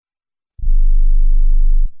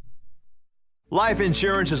Life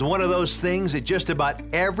insurance is one of those things that just about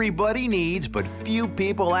everybody needs, but few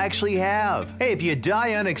people actually have. Hey, if you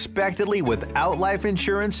die unexpectedly without life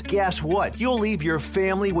insurance, guess what? You'll leave your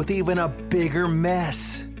family with even a bigger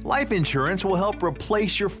mess. Life insurance will help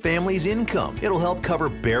replace your family's income. It'll help cover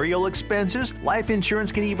burial expenses. Life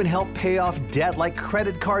insurance can even help pay off debt like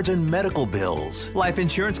credit cards and medical bills. Life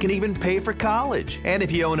insurance can even pay for college. And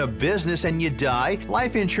if you own a business and you die,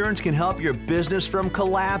 life insurance can help your business from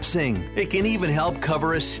collapsing. It can even help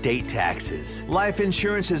cover estate taxes. Life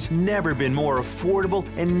insurance has never been more affordable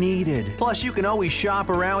and needed. Plus, you can always shop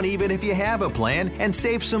around even if you have a plan and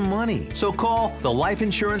save some money. So call the Life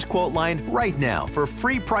Insurance Quote Line right now for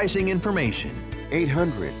free pricing information.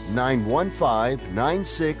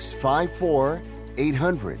 800-915-9654.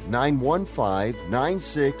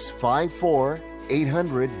 800-915-9654.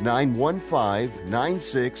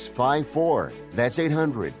 800-915-9654. That's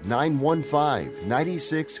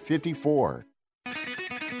 800-915-9654.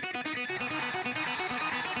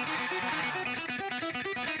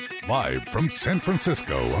 Live from San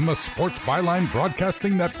Francisco on the Sports Byline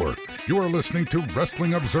Broadcasting Network, you are listening to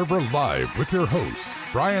Wrestling Observer Live with your hosts,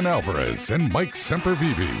 Bryan Alvarez and Mike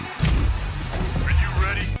Sempervive. Are you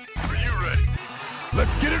ready? Are you ready?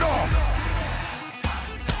 Let's get it on!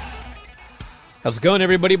 How's it going,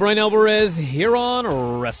 everybody? Bryan Alvarez here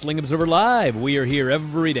on Wrestling Observer Live. We are here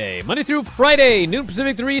every day, Monday through Friday, noon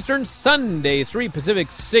Pacific, 3 Eastern, Sunday, 3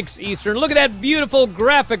 Pacific, 6 Eastern. Look at that beautiful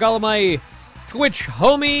graphic, all of my Twitch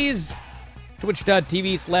homies.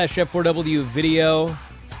 Twitch.tv/F4W video.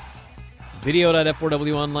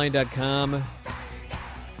 Video.f4wonline.com.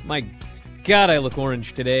 My God, I look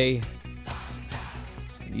orange today.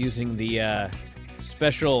 I'm using the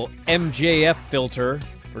special MJF filter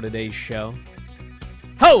for today's show.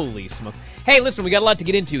 Holy smoke. Hey, listen, we got a lot to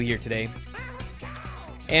get into here today.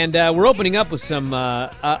 And we're opening up with some,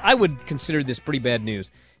 I would consider this pretty bad news.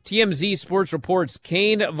 TMZ Sports reports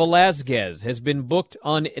Cain Velasquez has been booked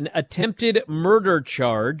on an attempted murder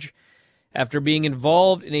charge after being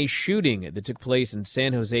involved in a shooting that took place in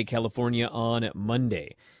San Jose, California on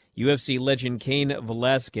Monday. UFC legend Cain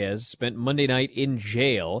Velasquez spent Monday night in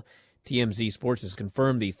jail. TMZ Sports has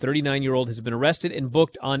confirmed the 39-year-old has been arrested and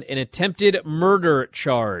booked on an attempted murder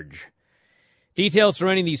charge. Details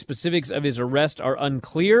surrounding the specifics of his arrest are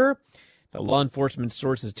unclear. The law enforcement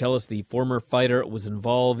sources tell us the former fighter was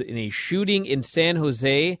involved in a shooting in San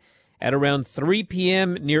Jose at around 3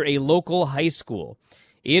 p.m. near a local high school.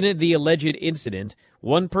 In the alleged incident,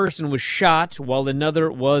 one person was shot while another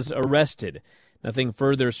was arrested. Nothing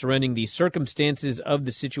further surrounding the circumstances of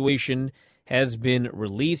the situation has been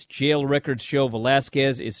released. Jail records show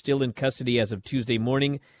Velasquez is still in custody as of Tuesday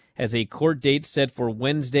morning, has a court date set for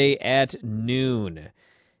Wednesday at noon.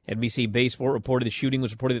 NBC Baseball reported the shooting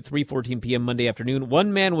was reported at 3:14 p.m. Monday afternoon.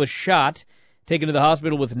 One man was shot, taken to the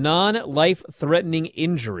hospital with non-life-threatening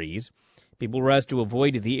injuries. People were asked to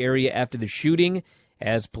avoid the area after the shooting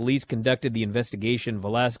as police conducted the investigation.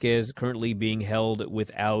 Velasquez currently being held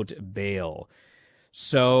without bail.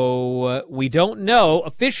 So we don't know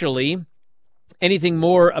officially anything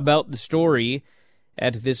more about the story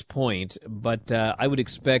at this point, but I would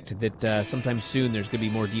expect that sometime soon there's going to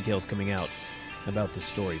be more details coming out about this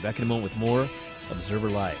story. Back in a moment with more Observer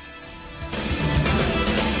Live.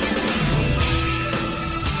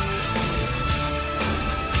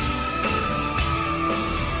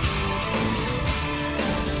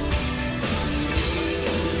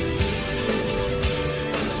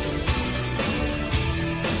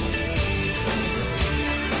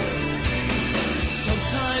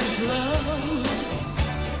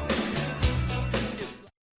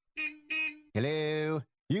 Hello?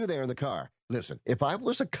 You there in the car. Listen, if I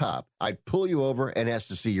was a cop, I'd pull you over and ask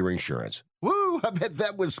to see your insurance. Woo, I bet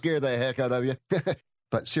that would scare the heck out of you.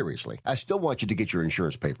 But seriously, I still want you to get your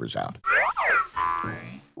insurance papers out.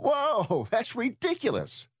 Whoa, that's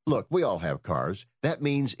ridiculous. Look, we all have cars. That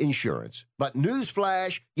means insurance. But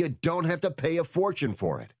newsflash, you don't have to pay a fortune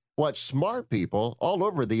for it. What smart people all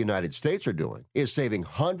over the United States are doing is saving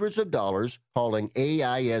hundreds of dollars calling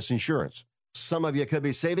AIS Insurance. Some of you could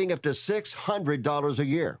be saving up to $600 a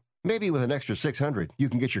year. Maybe with an extra $600, you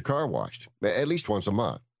can get your car washed, at least once a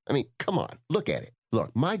month. I mean, come on, look at it.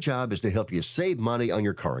 Look, my job is to help you save money on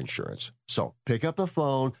your car insurance. So pick up the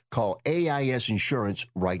phone, call AIS Insurance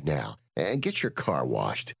right now, and get your car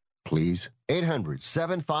washed, please.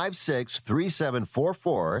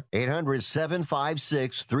 800-756-3744.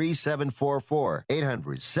 800-756-3744.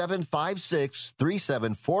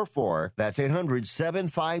 800-756-3744. That's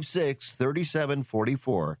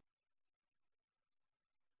 800-756-3744.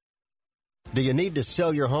 Do you need to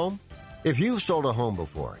sell your home? If you've sold a home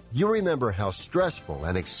before, you remember how stressful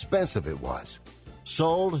and expensive it was.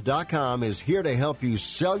 Sold.com is here to help you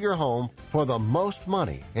sell your home for the most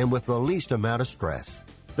money and with the least amount of stress.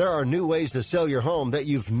 There are new ways to sell your home that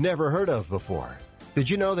you've never heard of before. Did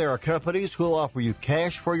you know there are companies who'll offer you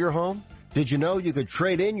cash for your home? Did you know you could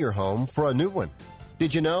trade in your home for a new one?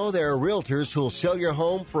 Did you know there are realtors who'll sell your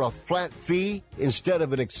home for a flat fee instead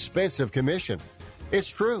of an expensive commission? It's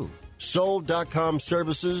true. Sold.com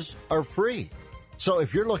services are free. So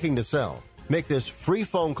if you're looking to sell, make this free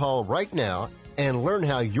phone call right now and learn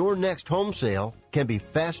how your next home sale can be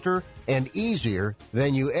faster and easier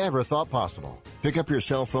than you ever thought possible. Pick up your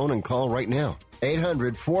cell phone and call right now.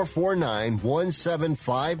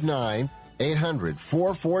 800-449-1759.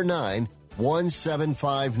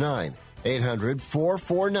 800-449-1759.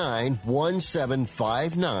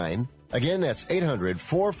 800-449-1759. Again, that's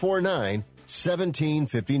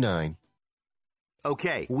 800-449-1759.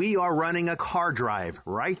 Okay, we are running a car drive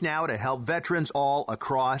right now to help veterans all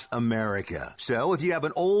across America. So if you have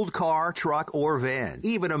an old car, truck, or van,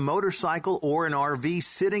 even a motorcycle or an RV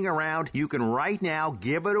sitting around, you can right now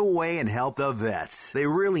give it away and help the vets. They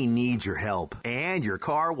really need your help. And your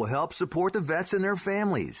car will help support the vets and their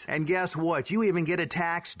families. And guess what? You even get a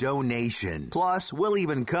tax donation. Plus, we'll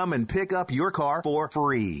even come and pick up your car for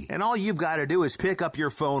free. And all you've got to do is pick up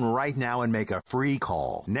your phone right now and make a free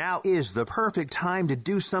call. Now is the perfect time to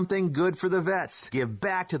do something good for the vets. Give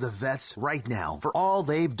back to the vets right now for all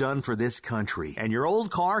they've done for this country. And your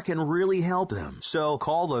old car can really help them. So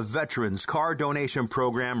call the Veterans Car Donation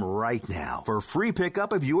Program right now for free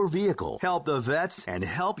pickup of your vehicle. Help the vets and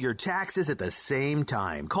help your taxes at the same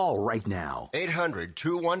time. Call right now.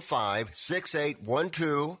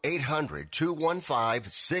 800-215-6812.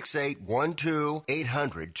 800-215-6812.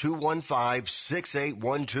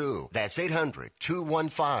 800-215-6812. That's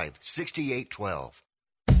 800-215-6812.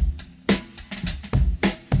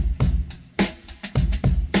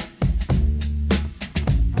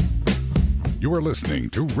 You are listening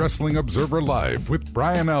to Wrestling Observer Live with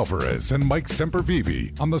Bryan Alvarez and Mike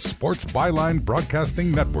Sempervive on the Sports Byline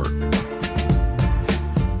Broadcasting Network.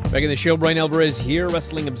 Back in the show, Bryan Alvarez here,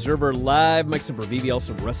 Wrestling Observer Live. Mike Sempervive,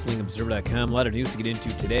 also WrestlingObserver.com. A lot of news to get into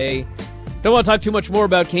today. Don't want to talk too much more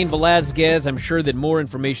about Cain Velasquez. I'm sure that more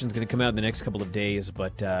information is going to come out in the next couple of days,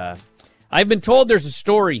 but I've been told there's a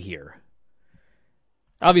story here.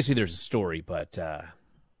 Obviously, there's a story, but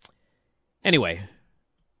anyway,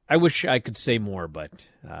 I wish I could say more, but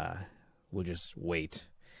we'll just wait.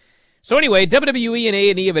 So anyway, WWE and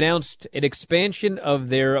A&E have announced an expansion of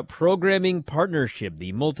their programming partnership.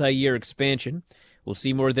 The multi-year expansion will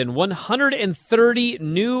see more than 130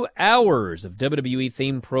 new hours of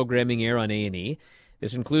WWE-themed programming air on A&E.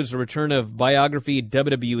 This includes the return of biography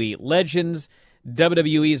WWE Legends,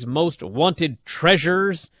 WWE's Most Wanted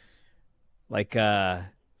Treasures, like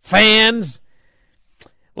fans,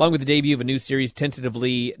 along with the debut of a new series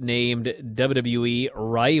tentatively named WWE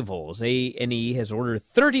Rivals. A&E has ordered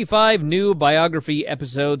 35 new biography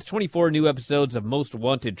episodes, 24 new episodes of Most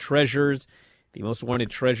Wanted Treasures. The Most Wanted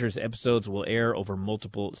Treasures episodes will air over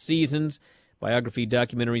multiple seasons. Biography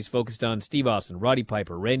documentaries focused on Steve Austin, Roddy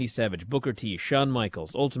Piper, Randy Savage, Booker T, Shawn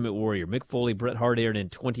Michaels, Ultimate Warrior, Mick Foley, Bret Hart aired in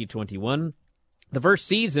 2021. The first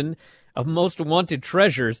season of Most Wanted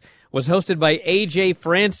Treasures was hosted by AJ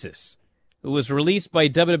Francis, who was released by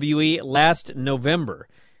WWE last November.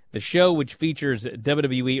 The show, which features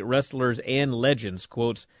WWE wrestlers and legends,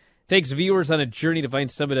 quotes, takes viewers on a journey to find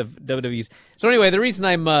some of WWE's. So anyway, the reason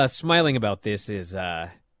I'm smiling about this is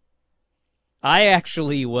I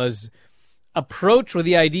actually was approached with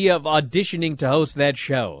the idea of auditioning to host that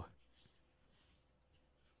show.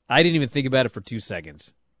 I didn't even think about it for 2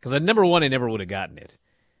 seconds. Because number one, I never would have gotten it.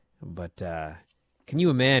 But can you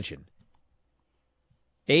imagine?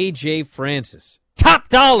 AJ Francis, top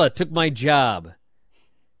dollar, took my job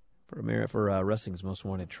for Wrestling's Most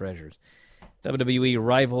Wanted Treasures. WWE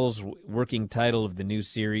Rivals, working title of the new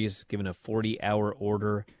series, given a 40-hour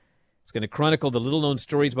order. It's going to chronicle the little-known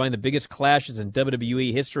stories behind the biggest clashes in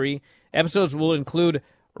WWE history. Episodes will include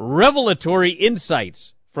revelatory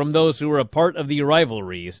insights from those who were a part of the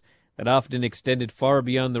rivalries that often extended far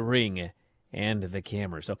beyond the ring and the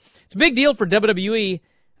camera. So it's a big deal for WWE.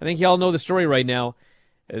 I think y'all know the story right now.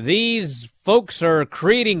 These folks are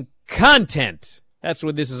creating content. That's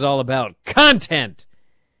what this is all about. Content.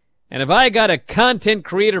 And if I got a content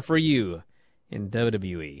creator for you in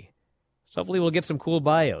WWE, so hopefully we'll get some cool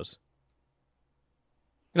bios.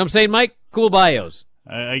 You know what I'm saying, Mike? Cool bios.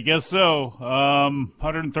 I guess so.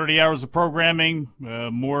 130 hours of programming,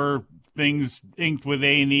 more things inked with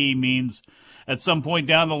A&E means at some point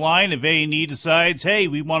down the line, if A&E decides, hey,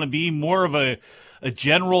 we want to be more of a a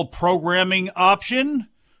general programming option,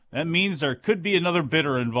 that means there could be another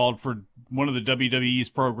bidder involved for one of the WWE's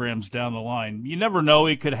programs down the line. You never know.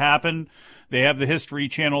 It could happen. They have the History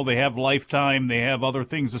Channel. They have Lifetime. They have other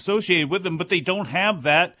things associated with them, but they don't have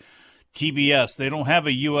that TBS. They don't have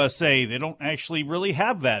a USA. They don't actually really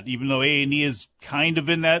have that, even though A&E is kind of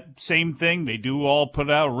in that same thing. They do all put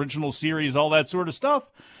out original series, all that sort of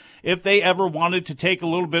stuff. If they ever wanted to take a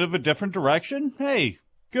little bit of a different direction, hey,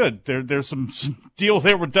 good. There's some deal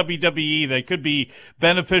there with WWE that could be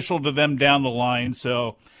beneficial to them down the line.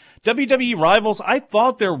 So WWE Rivals, I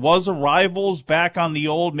thought there was a Rivals back on the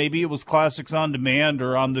old, maybe it was Classics on Demand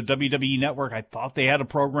or on the WWE Network. I thought they had a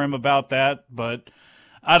program about that, but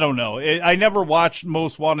I don't know. I never watched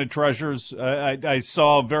Most Wanted Treasures. I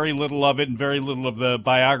saw very little of it and very little of the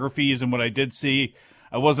biographies, and what I did see,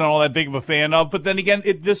 I wasn't all that big of a fan of. But then again,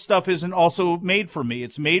 this stuff isn't also made for me.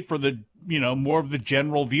 It's made for the, more of the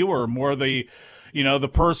general viewer, more of the, the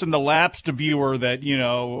person, the lapsed viewer that,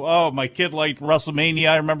 oh, my kid liked WrestleMania.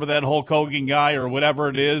 I remember that Hulk Hogan guy or whatever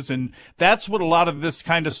it is. And that's what a lot of this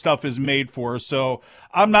kind of stuff is made for. So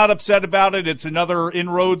I'm not upset about it. It's another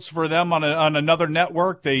inroads for them on another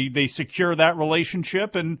network. They secure that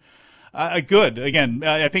relationship, and good. Again,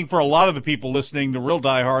 I think for a lot of the people listening, the real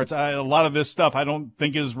diehards, a lot of this stuff I don't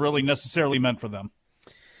think is really necessarily meant for them.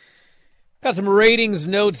 Got some ratings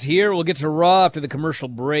notes here. We'll get to Raw after the commercial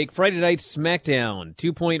break. Friday Night SmackDown,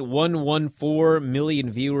 2.114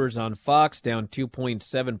 million viewers on Fox, down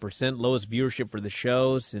 2.7%. Lowest viewership for the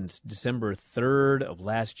show since December 3rd of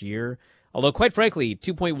last year. Although, quite frankly,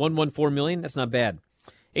 2.114 million, that's not bad.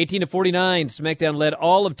 18 to 49, SmackDown led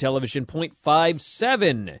all of television,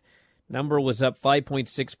 0.57. Number was up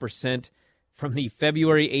 5.6% from the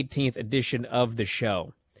February 18th edition of the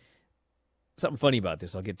show. Something funny about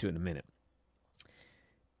this, I'll get to it in a minute.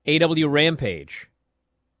 AW Rampage,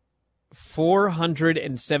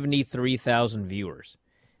 473,000 viewers.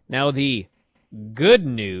 Now, the good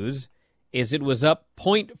news is it was up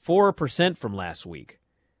 0.4% from last week.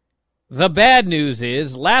 The bad news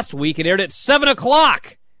is last week it aired at 7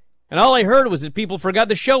 o'clock, and all I heard was that people forgot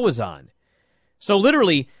the show was on. So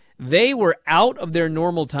literally, they were out of their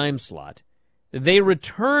normal time slot. They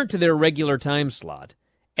returned to their regular time slot,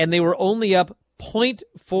 and they were only up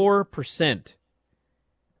 0.4%.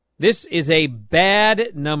 This is a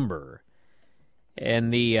bad number.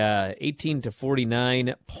 And the 18 to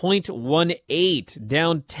 49, 0.18,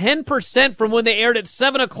 down 10% from when they aired at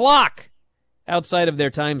 7 o'clock outside of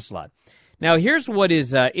their time slot. Now, here's what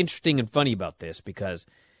is interesting and funny about this, because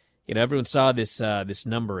everyone saw this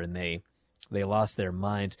number and they lost their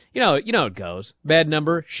minds. You know how it goes. Bad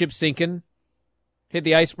number, ship sinking, hit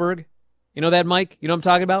the iceberg. You know that, Mike? You know what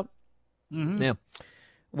I'm talking about? Mm-hmm. Yeah.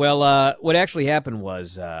 Well, what actually happened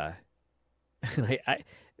was, I'm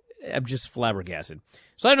just flabbergasted.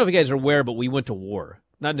 So I don't know if you guys are aware, but we went to war.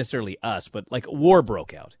 Not necessarily us, but like war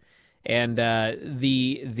broke out. And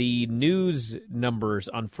the news numbers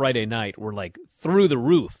on Friday night were like through the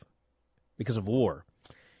roof because of war.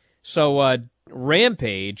 So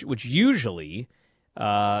Rampage, which usually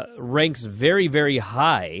ranks very, very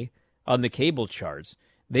high on the cable charts,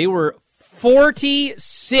 they were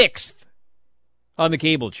 46th on the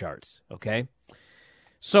cable charts, okay?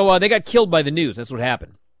 So they got killed by the news. That's what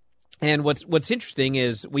happened. And what's interesting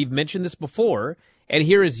is we've mentioned this before, and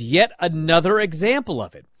here is yet another example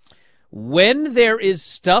of it. When there is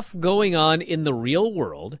stuff going on in the real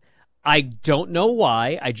world, I don't know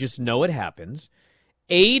why, I just know it happens,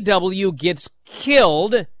 AEW gets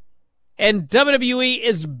killed, and WWE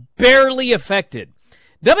is barely affected.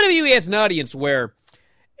 WWE has an audience where,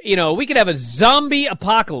 we could have a zombie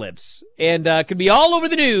apocalypse, and could be all over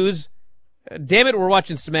the news. Damn it, we're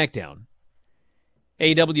watching SmackDown.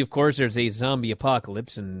 AEW, of course, there's a zombie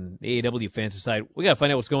apocalypse, and AEW fans decide, we got to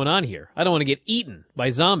find out what's going on here. I don't want to get eaten by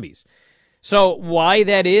zombies. So why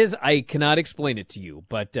that is, I cannot explain it to you.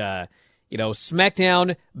 But,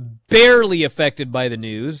 SmackDown, barely affected by the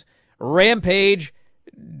news. Rampage,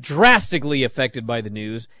 drastically affected by the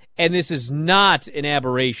news. And this is not an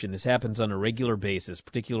aberration. This happens on a regular basis,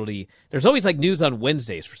 particularly, there's always like news on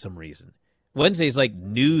Wednesdays for some reason. Wednesday's like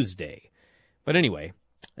news day. But anyway,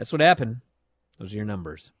 that's what happened. Those are your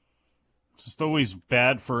numbers. It's just always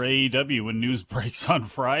bad for AEW when news breaks on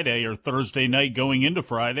Friday or Thursday night going into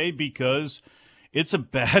Friday, because it's a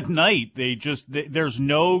bad night. There's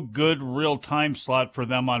no good real time slot for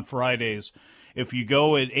them on Fridays. If you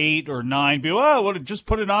go at 8 or 9, just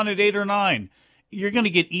put it on at 8 or 9. You're going to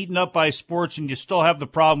get eaten up by sports, and you still have the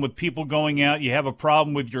problem with people going out. You have a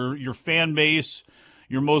problem with your fan base,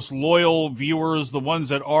 your most loyal viewers, the ones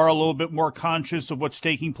that are a little bit more conscious of what's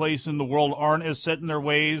taking place in the world, aren't as set in their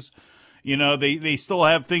ways. You know, they still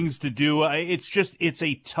have things to do. It's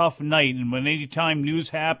a tough night. And when anytime news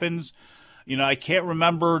happens, you know, I can't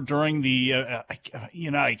remember during the,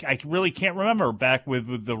 I really can't remember back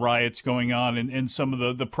with the riots going on and some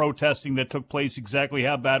of the protesting that took place exactly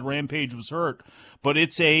how bad Rampage was hurt. But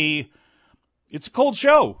it's a cold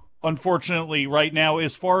show, unfortunately, right now,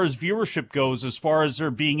 as far as viewership goes, as far as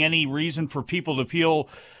there being any reason for people to feel,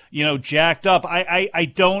 you know, jacked up.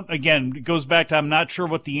 I don't, again, it goes back to I'm not sure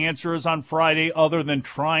what the answer is on Friday other than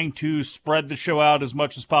trying to spread the show out as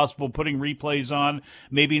much as possible, putting replays on,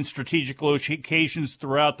 maybe in strategic locations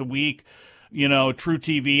throughout the week, you know, True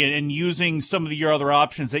TV, and using some of your other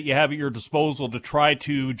options that you have at your disposal to try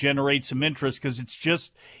to generate some interest,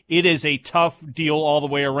 because it is a tough deal all the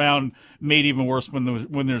way around, made even worse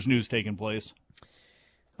when there's news taking place.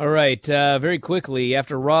 All right, very quickly,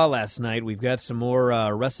 after Raw last night, we've got some more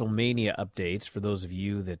WrestleMania updates for those of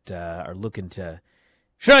you that are looking to,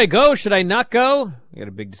 should I go, should I not go? We had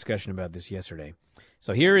a big discussion about this yesterday.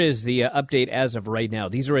 So here is the update as of right now.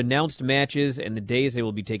 These are announced matches and the days they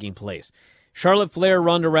will be taking place. Charlotte Flair,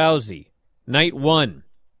 Ronda Rousey, Night 1.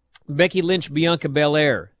 Becky Lynch, Bianca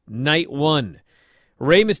Belair, Night 1.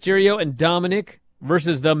 Rey Mysterio and Dominic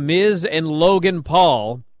versus The Miz and Logan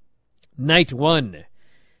Paul, Night 1.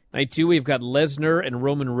 Night 2, we've got Lesnar and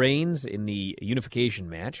Roman Reigns in the unification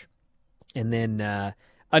match. And then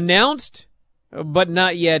announced, but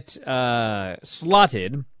not yet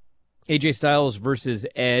slotted, AJ Styles versus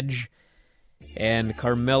Edge, and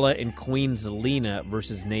Carmella and Queen Zelina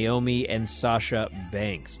versus Naomi and Sasha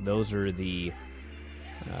Banks. Those are the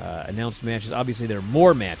announced matches. Obviously, there are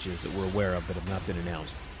more matches that we're aware of that have not been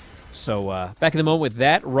announced. So back in a moment with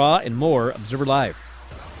that, Raw, and more Observer Live.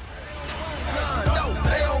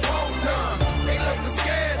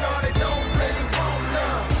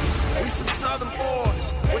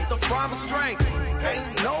 Strength.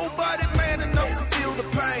 Ain't nobody man enough to feel the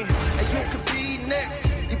pain. And you could be next.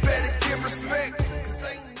 You better give respect. 'Cause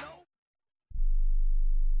ain't no...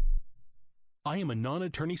 I am a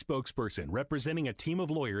non-attorney spokesperson representing a team of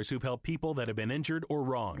lawyers who've helped people that have been injured or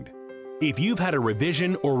wronged. If you've had a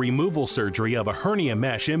revision or removal surgery of a hernia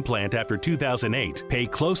mesh implant after 2008, pay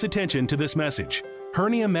close attention to this message.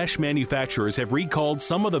 Hernia mesh manufacturers have recalled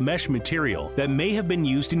some of the mesh material that may have been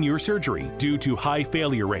used in your surgery due to high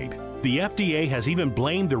failure rate. The FDA has even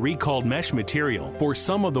blamed the recalled mesh material for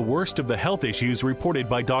some of the worst of the health issues reported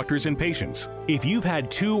by doctors and patients. If you've had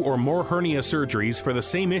 2 or more hernia surgeries for the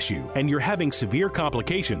same issue and you're having severe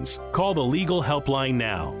complications, call the legal helpline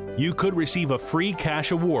now. You could receive a free cash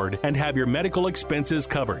award and have your medical expenses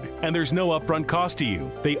covered. And there's no upfront cost to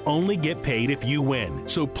you. They only get paid if you win.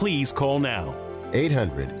 So please call now.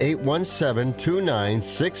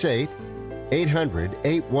 800-817-2968.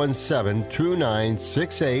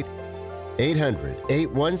 800-817-2968.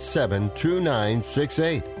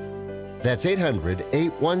 800-817-2968. That's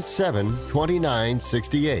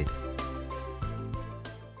 800-817-2968.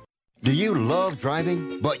 Do you love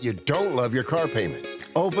driving, but you don't love your car payment?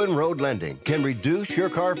 Open Road Lending can reduce your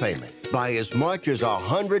car payment by as much as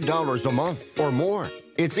 $100 a month or more.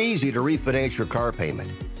 It's easy to refinance your car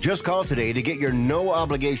payment. Just call today to get your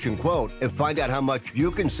no-obligation quote and find out how much you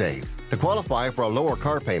can save. To qualify for a lower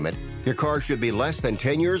car payment, your car should be less than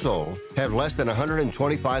 10 years old, have less than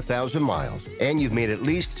 125,000 miles, and you've made at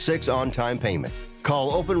least 6 on-time payments.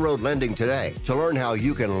 Call Open Road Lending today to learn how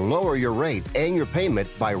you can lower your rate and your payment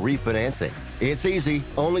by refinancing. It's easy,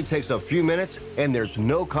 only takes a few minutes, and there's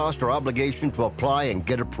no cost or obligation to apply and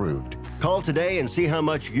get approved. Call today and see how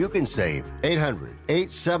much you can save.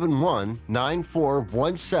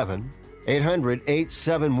 800-871-9417.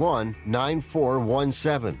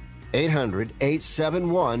 800-871-9417.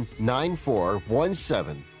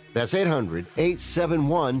 800-871-9417. That's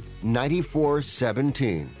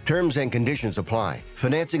 800-871-9417. Terms and conditions apply.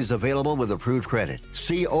 Financing is available with approved credit.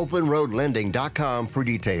 See openroadlending.com for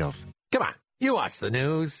details. Come on, you watch the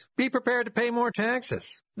news. Be prepared to pay more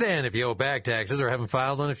taxes. Then if you owe back taxes or haven't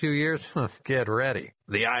filed in a few years, get ready.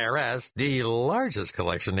 The IRS, the largest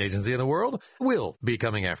collection agency in the world, will be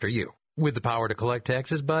coming after you with the power to collect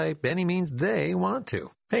taxes by any means they want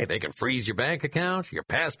to. Hey, they can freeze your bank account, your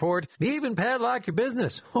passport, even padlock your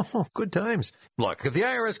business. Oh, good times. Look, if the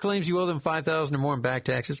IRS claims you owe them $5,000 or more in back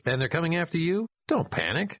taxes and they're coming after you, don't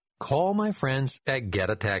panic. Call my friends at Get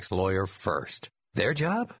a Tax Lawyer first. Their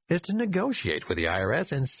job is to negotiate with the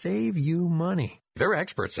IRS and save you money. They're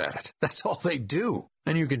experts at it. That's all they do.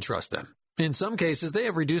 And you can trust them. In some cases, they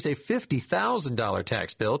have reduced a $50,000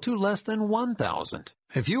 tax bill to less than $1,000.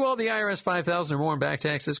 If you owe the IRS $5,000 or more in back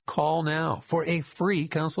taxes, call now for a free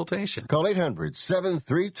consultation. Call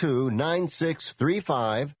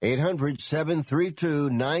 800-732-9635.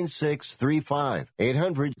 800-732-9635.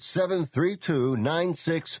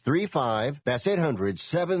 800-732-9635. That's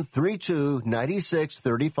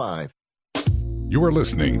 800-732-9635. You are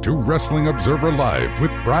listening to Wrestling Observer Live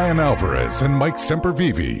with Bryan Alvarez and Mike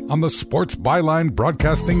Sempervive on the Sports Byline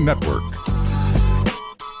Broadcasting Network.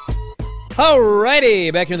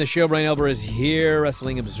 Alrighty, back here on the show, Bryan Alvarez here,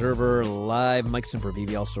 Wrestling Observer Live. Mike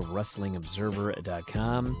Sempervive, also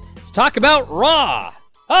WrestlingObserver.com. Let's talk about Raw.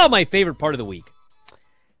 Oh, my favorite part of the week.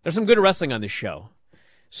 There's some good wrestling on this show.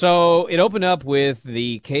 So it opened up with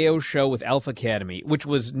the KO show with Alpha Academy, which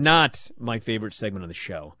was not my favorite segment on the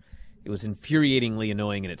show. It was infuriatingly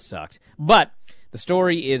annoying and it sucked. But the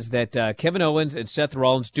story is that Kevin Owens and Seth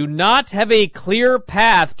Rollins do not have a clear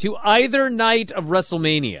path to either night of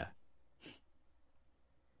WrestleMania.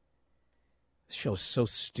 This show is so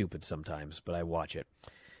stupid sometimes, but I watch it.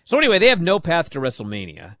 So anyway, they have no path to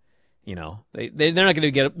WrestleMania. You know, they're not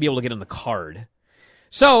going to be able to get on the card.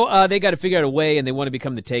 So they got to figure out a way, and they want to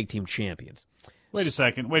become the tag team champions. Wait a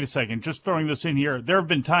second. Just throwing this in here. There have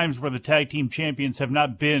been times where the tag team champions have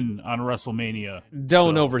not been on WrestleMania.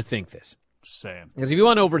 Don't overthink this. Just saying. Because if you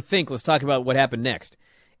want to overthink, let's talk about what happened next.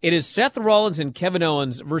 It is Seth Rollins and Kevin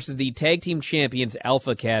Owens versus the tag team champions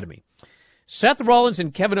Alpha Academy. Seth Rollins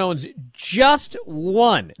and Kevin Owens just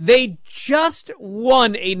won. They just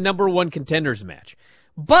won a number one contenders match.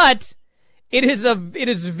 But it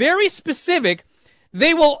is very specific.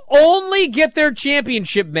 They will only get their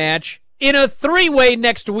championship match in a three-way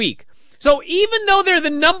next week. So even though they're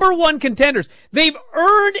the number one contenders, they've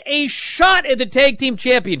earned a shot at the tag team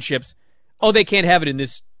championships. Oh, they can't have it in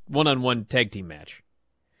this one-on-one tag team match.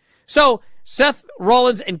 So Seth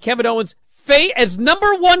Rollins and Kevin Owens, as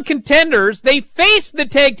number one contenders, they face the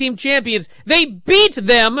tag team champions. They beat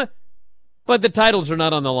them, but the titles are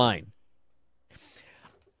not on the line.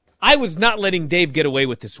 I was not letting Dave get away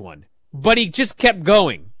with this one, but he just kept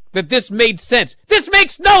going. That this made sense. This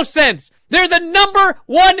makes no sense. They're the number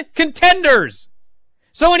one contenders.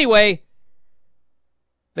 So anyway,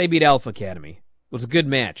 they beat Alpha Academy. It was a good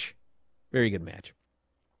match. Very good match.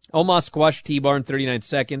 Omos squashed T-Bar in 39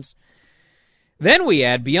 seconds. Then we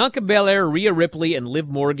had Bianca Belair, Rhea Ripley, and Liv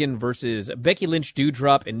Morgan versus Becky Lynch,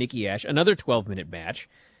 Doudrop, and Nikki Ash. Another 12-minute match.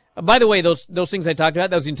 By the way, those things I talked about,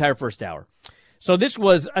 that was the entire first hour. So this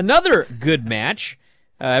was another good match.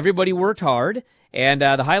 Everybody worked hard. And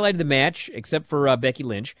the highlight of the match, except for Becky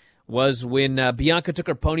Lynch, was when Bianca took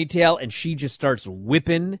her ponytail and she just starts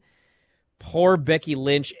whipping poor Becky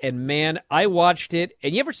Lynch. And man, I watched it.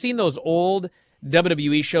 And you ever seen those old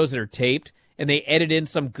WWE shows that are taped and they edit in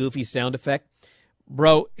some goofy sound effect?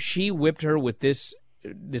 Bro, she whipped her with this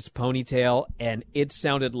ponytail, and it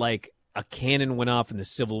sounded like a cannon went off in the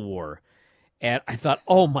Civil War. And I thought,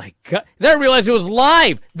 oh my God. Then I realized it was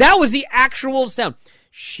live. That was the actual sound.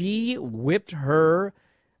 She whipped her,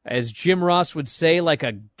 as Jim Ross would say, like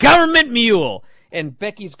a government mule. And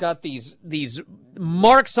Becky's got these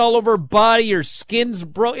marks all over her body. Her skin's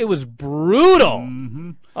it was brutal.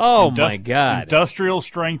 Mm-hmm. Oh, my God. Industrial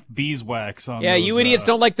strength beeswax on Yeah, those, you idiots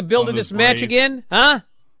don't like the build of this match again? Huh?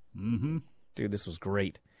 Mm-hmm. Dude, this was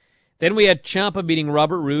great. Then we had Ciampa beating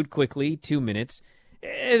Robert Roode quickly, 2 minutes.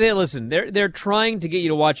 Listen, they're trying to get you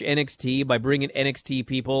to watch NXT by bringing NXT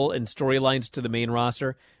people and storylines to the main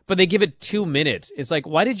roster, but they give it 2 minutes. It's like,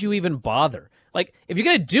 why did you even bother? Like, if you're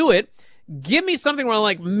going to do it, give me something where I'm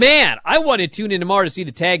like, man, I want to tune in tomorrow to see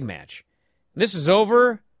the tag match. And this is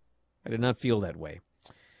over. I did not feel that way.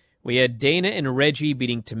 We had Dana and Reggie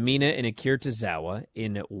beating Tamina and Akira Tozawa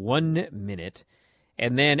in 1 minute.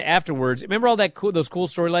 And then afterwards, remember all those cool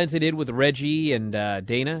storylines they did with Reggie and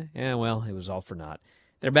Dana? Yeah, well, it was all for naught.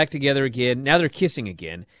 They're back together again. Now they're kissing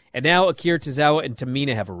again. And now Akira Tozawa and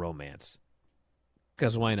Tamina have a romance.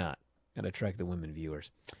 Because why not? Got to attract the women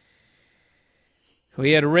viewers.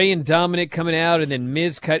 We had Rey and Dominic coming out, and then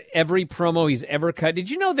Miz cut every promo he's ever cut.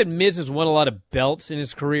 Did you know that Miz has won a lot of belts in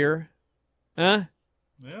his career? Huh?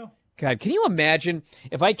 Yeah. God, can you imagine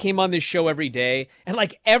if I came on this show every day, and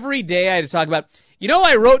like every day I had to talk about,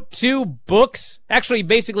 I wrote 2 books, actually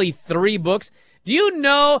basically 3 books. Do you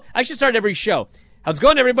know, I should start every show. How's it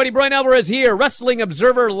going, everybody? Bryan Alvarez here, Wrestling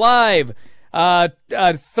Observer Live.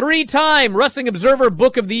 Three-time Wrestling Observer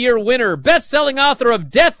Book of the Year winner, best-selling author of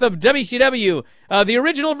Death of WCW, the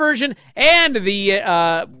original version and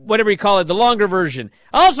the, whatever you call it, the longer version.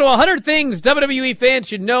 Also, 100 things WWE fans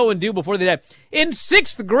should know and do before they die. In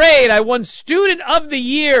 6th grade, I won Student of the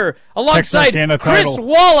Year alongside Chris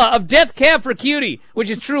Walla of Death Camp for Cutie, which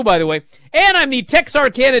is true, by the way. And I'm the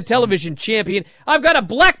Texarkana television champion. I've got a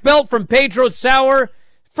black belt from Pedro Sauer.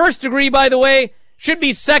 First degree, by the way. Should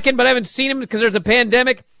be second, but I haven't seen him because there's a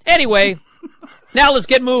pandemic. Anyway, now let's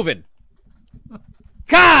get moving.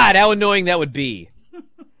 God, how annoying that would be.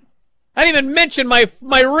 I didn't even mention my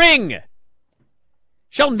ring.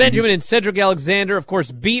 Shelton Benjamin and Cedric Alexander, of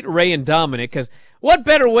course, beat Ray and Dominic, because what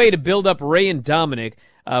better way to build up Ray and Dominic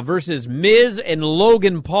versus Miz and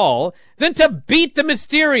Logan Paul than to beat the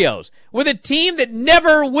Mysterios with a team that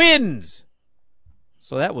never wins?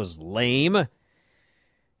 So that was lame.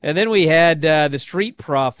 And then we had the Street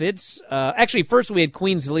Profits. Actually, first we had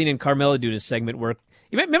Queen Zelina and Carmella do this segment where,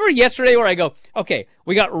 you remember yesterday where I go, okay,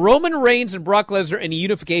 we got Roman Reigns and Brock Lesnar in a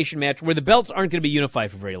unification match where the belts aren't going to be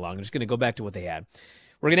unified for very long. I'm just going to go back to what they had.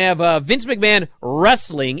 We're going to have Vince McMahon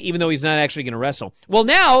wrestling, even though he's not actually going to wrestle. Well,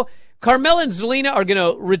 now, Carmella and Zelina are going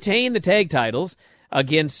to retain the tag titles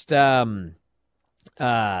against Sasha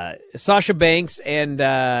Banks and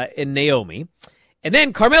Naomi. And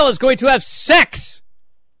then Carmella is going to have sex.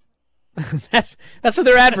 That's what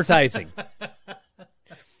they're advertising.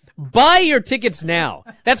 Buy your tickets now.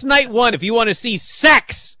 That's night one if you want to see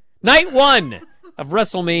sex. Night one of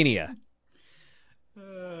WrestleMania.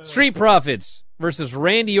 Street Profits versus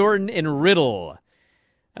Randy Orton and Riddle.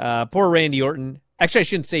 Poor Randy Orton. Actually, I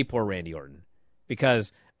shouldn't say poor Randy Orton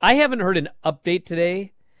because I haven't heard an update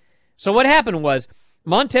today. So what happened was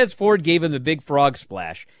Montez Ford gave him the big frog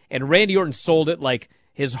splash, and Randy Orton sold it like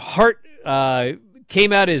his heart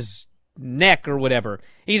came out his neck or whatever.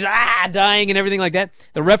 He's dying and everything like that.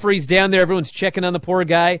 The referee's down there. Everyone's checking on the poor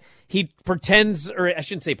guy. He pretends, or I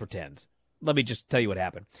shouldn't say pretends. Let me just tell you what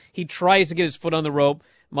happened. He tries to get his foot on the rope.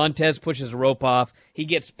 Montez pushes the rope off. He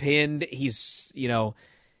gets pinned. He's,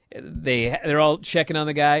 they're all checking on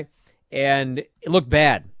the guy, and it looked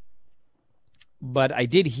bad. But I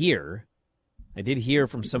did hear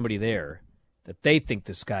from somebody there that they think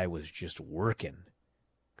this guy was just working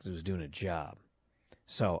because he was doing a job.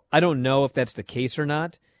 So I don't know if that's the case or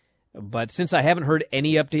not, but since I haven't heard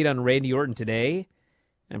any update on Randy Orton today,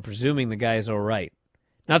 I'm presuming the guy's all right.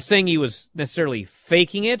 Not saying he was necessarily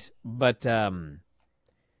faking it, but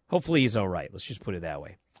hopefully he's all right. Let's just put it that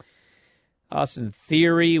way. Austin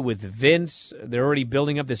Theory with Vince. They're already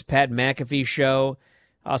building up this Pat McAfee show.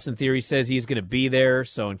 Austin Theory says he's going to be there,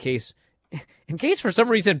 so in case for some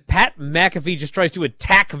reason Pat McAfee just tries to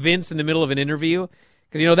attack Vince in the middle of an interview,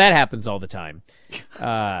 because, that happens all the time.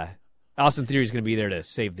 Austin Theory's going to be there to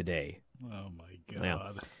save the day. Oh, my God.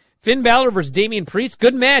 Yeah. Finn Balor versus Damian Priest.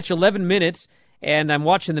 Good match, 11 minutes. And I'm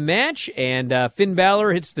watching the match, and Finn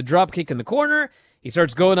Balor hits the dropkick in the corner. He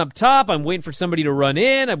starts going up top. I'm waiting for somebody to run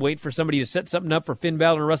in. I'm waiting for somebody to set something up for Finn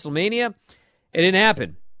Balor in WrestleMania. It didn't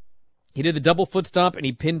happen. He did the double foot stomp, and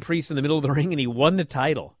he pinned Priest in the middle of the ring, and he won the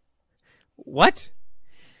title. What?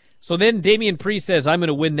 So then Damian Priest says, I'm going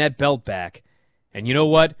to win that belt back. And you know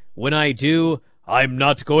what? When I do, I'm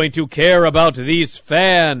not going to care about these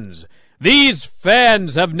fans. These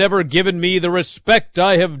fans have never given me the respect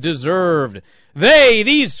I have deserved.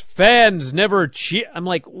 These fans never cheer. I'm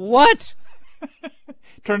like, what?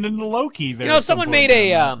 Turned into Loki there. Someone made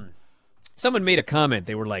a comment.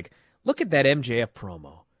 They were like, look at that MJF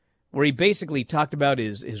promo where he basically talked about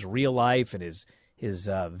his real life and his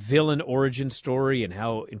villain origin story and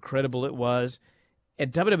how incredible it was.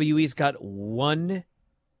 And WWE's got one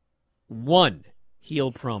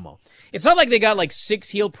heel promo. It's not like they got like 6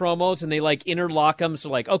 heel promos and they like interlock them. So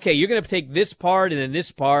like, okay, you're going to take this part and then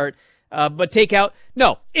this part, but take out.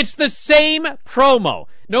 No, it's the same promo.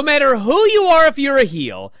 No matter who you are, if you're a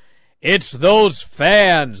heel, it's those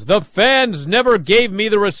fans. The fans never gave me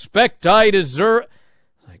the respect I deserve.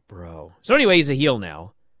 Like, bro. So anyway, he's a heel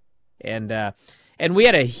now. And we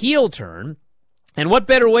had a heel turn. And what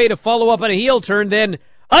better way to follow up on a heel turn than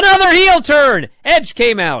another heel turn? Edge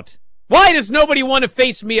came out. Why does nobody want to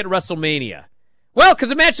face me at WrestleMania? Well, because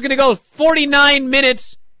the match is going to go 49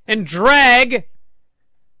 minutes and drag.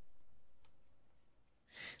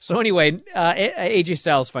 So anyway, AJ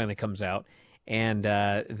Styles finally comes out, and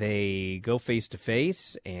they go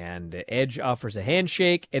face-to-face, and Edge offers a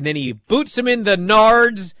handshake, and then he boots him in the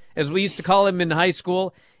nards, as we used to call him in high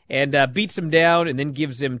school, and beats him down, and then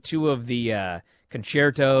gives him 2 of the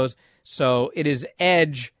concertos. So it is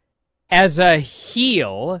Edge as a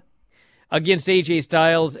heel against AJ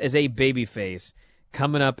Styles as a babyface.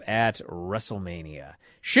 coming up at WrestleMania.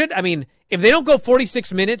 If they don't go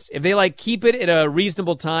 46 minutes, if they keep it at a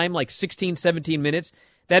reasonable time, 16, 17 minutes,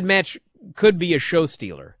 that match could be a show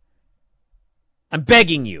stealer. I'm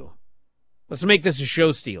begging you. Let's make this a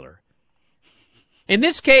show stealer. In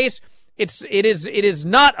this case, it is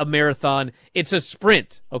not a marathon, it's a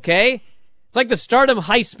sprint, okay? It's like the Stardom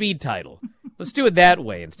high-speed title. Let's do it that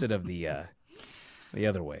way instead of the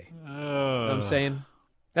other way. You know what I'm saying?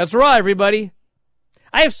 That's Raw, everybody.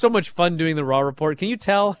 I have so much fun doing the Raw report. Can you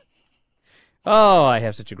tell? Oh, I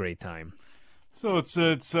have such a great time. So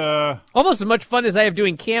it's almost as much fun as I have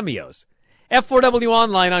doing cameos. F4W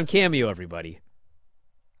Online on Cameo, everybody.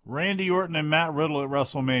 Randy Orton and Matt Riddle at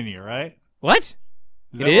WrestleMania, right? What?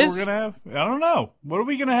 Is that what we're going to have? I don't know. What are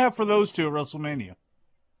we going to have for those two at WrestleMania?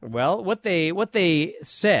 Well, what they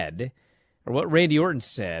said, or what Randy Orton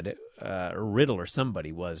said, or Riddle or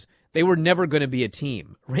somebody, was they were never going to be a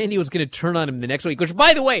team. Randy was going to turn on him the next week, which,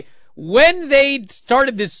 by the way, when they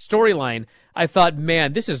started this storyline, I thought,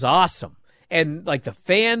 man, this is awesome. And, the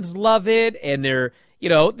fans love it, and they're,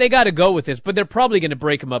 they got to go with this, but they're probably going to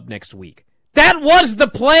break him up next week. That was the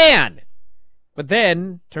plan! But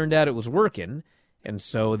then, turned out it was working, and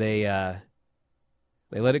so they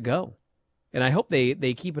let it go. And I hope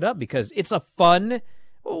they keep it up, because it's a fun...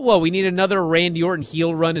 Well, we need another Randy Orton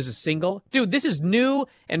heel run as a single? Dude, this is new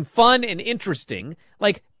and fun and interesting.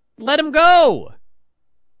 Let him go!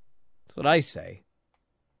 That's what I say.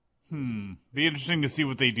 Be interesting to see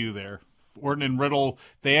what they do there. Orton and Riddle,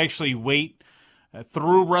 they actually wait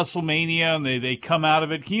through WrestleMania and they come out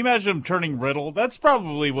of it. Can you imagine them turning Riddle? That's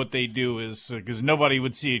probably what they do, is because nobody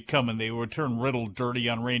would see it coming. They would turn Riddle dirty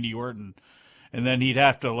on Randy Orton, and then he'd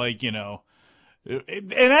have to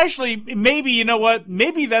and actually, maybe, you know what?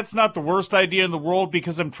 Maybe that's not the worst idea in the world,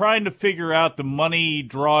 because I'm trying to figure out the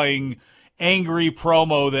money-drawing, angry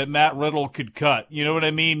promo that Matt Riddle could cut. You know what I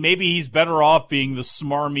mean? Maybe he's better off being the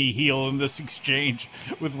smarmy heel in this exchange,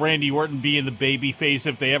 with Randy Orton being the babyface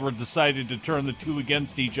if they ever decided to turn the two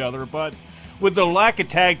against each other. But with the lack of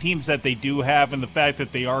tag teams that they do have, and the fact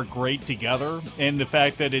that they are great together, and the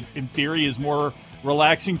fact that it, in theory, is more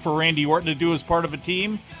relaxing for Randy Orton to do as part of a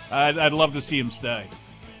team, I'd love to see him stay.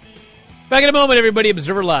 Back in a moment, everybody.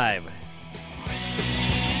 Observer Live.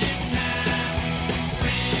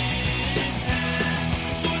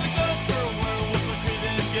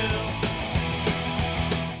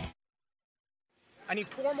 I need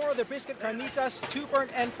 4 more of their biscuit carnitas, 2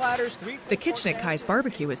 burnt end platters, 3... The kitchen at Kai's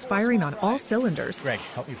Barbecue is firing on all cylinders. Greg,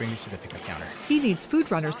 help me bring these to the pickup counter. He needs food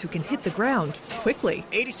runners who can hit the ground quickly.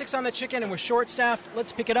 86 on the chicken and we're short-staffed.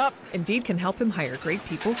 Let's pick it up. Indeed can help him hire great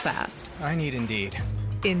people fast. I need Indeed.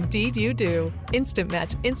 Indeed you do. Instant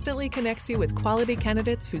Match instantly connects you with quality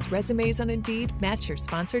candidates whose resumes on Indeed match your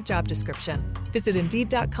sponsored job description. Visit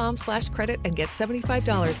Indeed.com/credit and get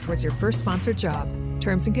 $75 towards your first sponsored job.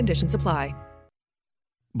 Terms and conditions apply.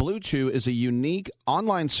 Blue Chew is a unique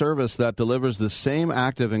online service that delivers the same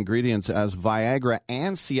active ingredients as Viagra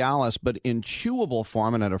and Cialis, but in chewable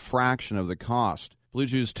form and at a fraction of the cost. Blue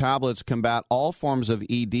Chew's tablets combat all forms of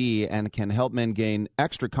ED and can help men gain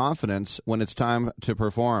extra confidence when it's time to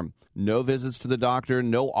perform. No visits to the doctor,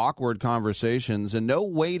 no awkward conversations, and no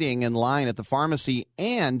waiting in line at the pharmacy,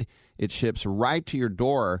 and it ships right to your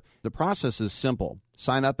door. The process is simple.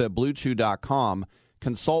 Sign up at BlueChew.com.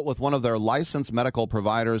 Consult with one of their licensed medical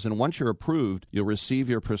providers, and once you're approved, you'll receive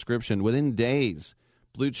your prescription within days.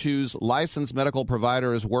 Blue Chew's licensed medical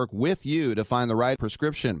providers work with you to find the right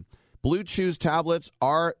prescription. Blue Chew's tablets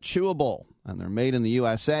are chewable, and they're made in the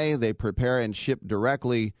USA. They prepare and ship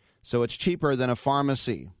directly, so it's cheaper than a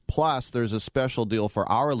pharmacy. Plus, there's a special deal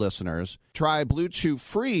for our listeners. Try Blue Chew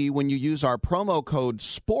free when you use our promo code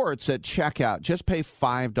SPORTS at checkout. Just pay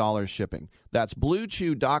 $5 shipping. That's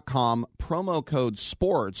BlueChew.com, promo code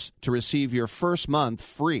SPORTS to receive your first month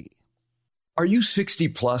free. Are you 60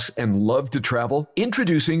 plus and love to travel?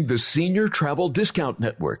 Introducing the Senior Travel Discount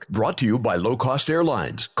Network, brought to you by Low Cost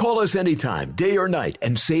Airlines. Call us anytime, day or night,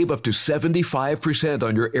 and save up to 75%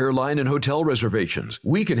 on your airline and hotel reservations.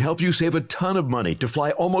 We can help you save a ton of money to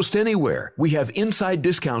fly almost anywhere. We have inside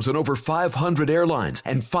discounts on over 500 airlines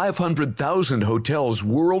and 500,000 hotels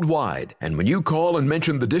worldwide. And when you call and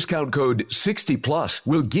mention the discount code 60 plus,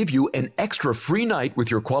 we'll give you an extra free night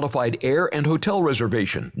with your qualified air and hotel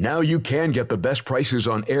reservation. Now you can get the best prices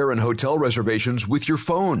on air and hotel reservations with your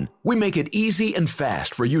phone. We make it easy and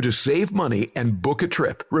fast for you to save money and book a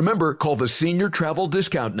trip. Remember, call the Senior Travel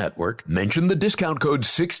Discount Network. Mention the discount code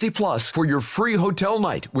 60+ for your free hotel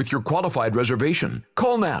night with your qualified reservation.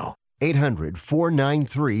 Call now.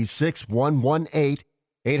 800-493-6118.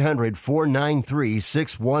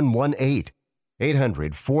 800-493-6118.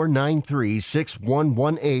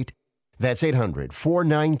 800-493-6118. That's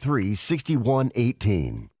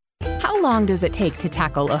 800-493-6118. How long does it take to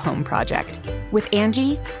tackle a home project? With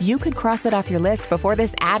Angie, you could cross it off your list before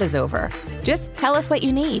this ad is over. Just tell us what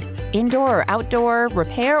you need. Indoor or outdoor,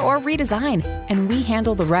 repair or redesign, and we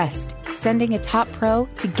handle the rest, sending a top pro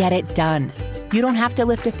to get it done. You don't have to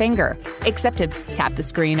lift a finger, except to tap the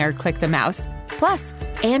screen or click the mouse. Plus,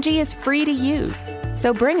 Angie is free to use.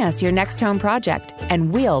 So bring us your next home project,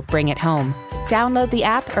 and we'll bring it home. Download the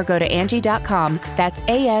app or go to Angie.com. That's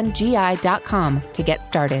ANGI.com to get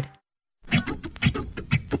started.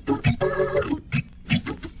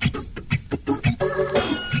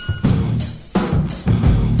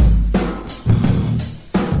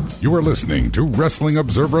 You are listening to Wrestling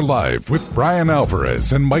Observer Live with Bryan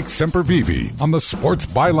Alvarez and Mike Sempervive on the Sports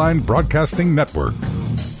Byline Broadcasting Network.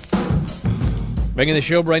 Bringing the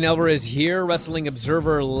show, Bryan Alvarez here, Wrestling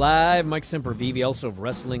Observer Live. Mike Sempervive, also of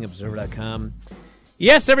WrestlingObserver.com.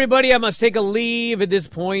 Yes, everybody, I must take a leave at this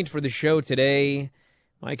point for the show today.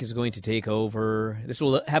 Mike is going to take over. This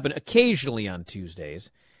will happen occasionally on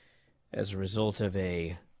Tuesdays as a result of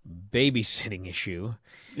a babysitting issue.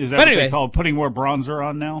 Is that what they call putting more bronzer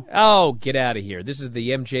on now? Oh, get out of here. This is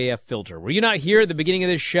the MJF filter. Were you not here at the beginning of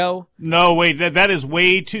this show? No, wait, that is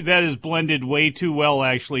blended way too well,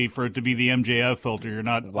 actually, for it to be the MJF filter. You're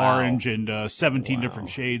not orange and 17 different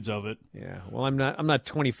shades of it. Yeah, well, I'm not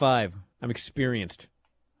 25. I'm experienced.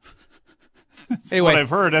 That's what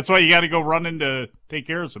I've heard. That's why you got to go running to take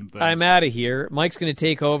care of some things. I'm out of here. Mike's going to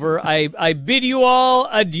take over. I bid you all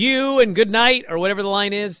adieu and good night, or whatever the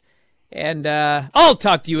line is. And I'll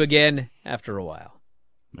talk to you again after a while.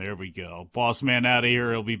 There we go. Boss man out of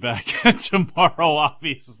here. He'll be back tomorrow,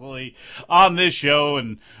 obviously, on this show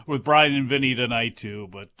and with Bryan and Vinny tonight, too.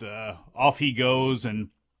 But off he goes and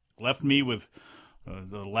left me with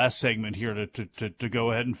the last segment here to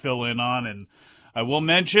go ahead and fill in on. And I will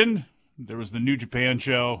mention there was the New Japan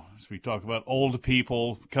show, as we talk about old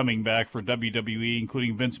people coming back for WWE,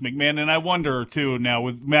 including Vince McMahon. And I wonder, too, now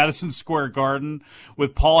with Madison Square Garden,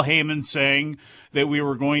 with Paul Heyman saying that we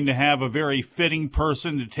were going to have a very fitting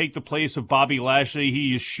person to take the place of Bobby Lashley.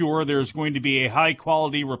 He is sure there's going to be a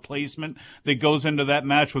high-quality replacement that goes into that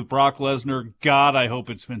match with Brock Lesnar. God, I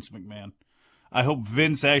hope it's Vince McMahon. I hope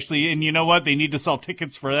Vince actually, and you know what? They need to sell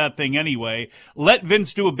tickets for that thing anyway. Let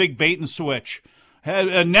Vince do a big bait and switch.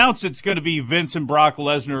 Announce it's going to be Vince and Brock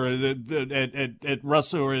Lesnar at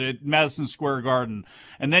Russell or at Madison Square Garden.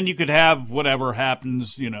 And then you could have whatever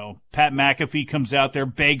happens, Pat McAfee comes out there,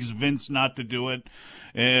 begs Vince not to do it.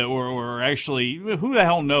 Or actually, who the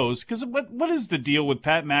hell knows? Because what is the deal with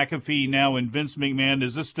Pat McAfee now and Vince McMahon?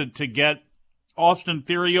 Is this to get Austin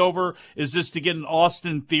Theory over? Is this to get an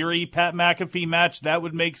Austin Theory Pat McAfee match? That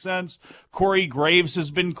would make sense. Corey Graves has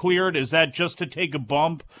been cleared. Is that just to take a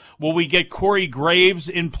bump? Will we get Corey Graves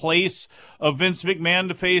in place of Vince McMahon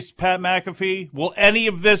to face Pat McAfee? Will any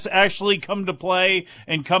of this actually come to play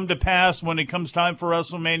and come to pass when it comes time for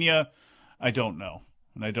WrestleMania? I don't know.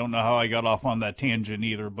 And I don't know how I got off on that tangent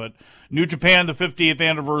either. But New Japan, the 50th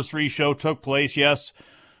anniversary show took place, yes.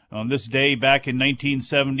 On this day back in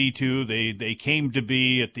 1972, they came to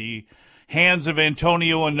be at the hands of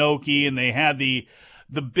Antonio Inoki, and they had the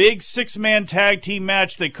big six-man tag team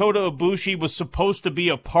match that Kota Ibushi was supposed to be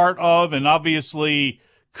a part of and obviously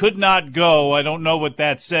could not go. I don't know what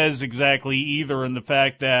that says exactly either, in the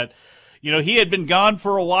fact that, he had been gone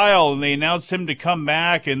for a while, and they announced him to come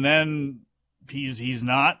back, and then he's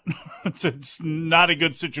not. It's not a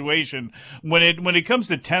good situation. When it comes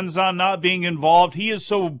to Tenzan not being involved, he is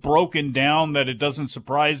so broken down that it doesn't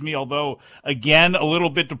surprise me. Although, again, a little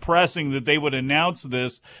bit depressing that they would announce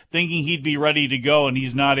this thinking he'd be ready to go and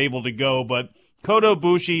he's not able to go. But Kota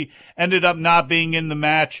Ibushi ended up not being in the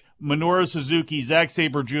match. Minoru Suzuki, Zack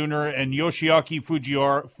Sabre Jr., and Yoshiaki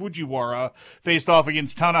Fujiwara faced off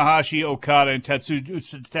against Tanahashi, Okada, and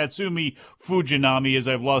Tatsumi Fujinami, as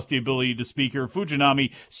I've lost the ability to speak here.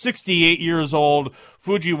 Fujinami, 68 years old.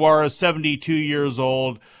 Fujiwara, 72 years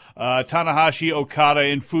old. Tanahashi, Okada,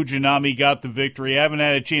 and Fujinami got the victory. I haven't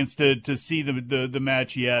had a chance to see the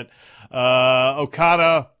match yet.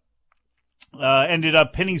 Okada ended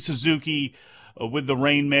up pinning Suzuki with the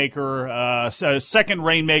Rainmaker, second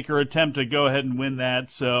Rainmaker attempt to go ahead and win that.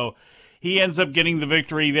 So he ends up getting the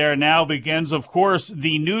victory there. Now begins, of course,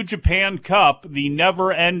 the New Japan Cup, the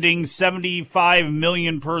never-ending 75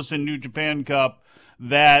 million person New Japan Cup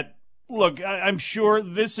that look, I'm sure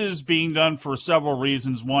this is being done for several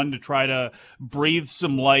reasons. One, to try to breathe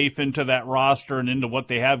some life into that roster and into what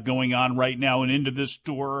they have going on right now and into this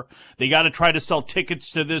tour. They got to try to sell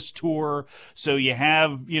tickets to this tour. So you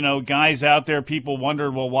have, guys out there, people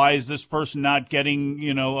wonder, well, why is this person not getting,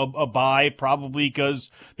 a bye? Probably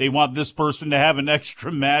because they want this person to have an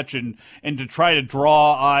extra match and to try to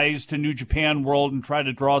draw eyes to New Japan World and try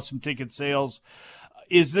to draw some ticket sales.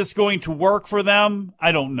 Is this going to work for them?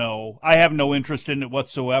 I don't know. I have no interest in it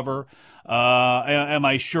whatsoever. Am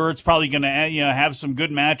I sure it's probably going to have some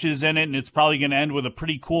good matches in it and it's probably going to end with a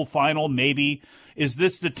pretty cool final? Maybe. Is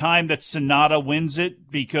this the time that Sonata wins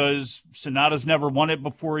it? Because Sonata's never won it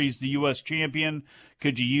before he's the U.S. champion.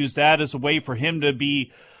 Could you use that as a way for him to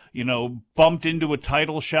be, bumped into a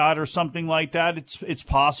title shot or something like that? It's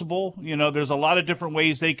possible. There's a lot of different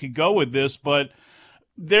ways they could go with this, but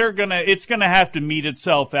it's gonna have to meet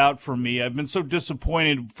itself out for me. I've been so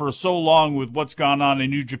disappointed for so long with what's gone on in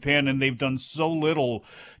New Japan, and they've done so little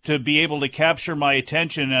to be able to capture my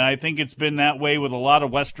attention. And I think it's been that way with a lot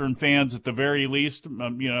of Western fans at the very least.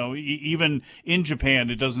 Even in Japan,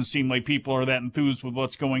 it doesn't seem like people are that enthused with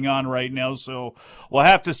what's going on right now. So we'll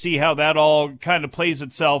have to see how that all kind of plays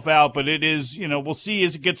itself out. But it is, we'll see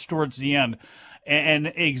as it gets towards the end.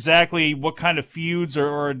 And exactly what kind of feuds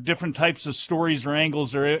or different types of stories or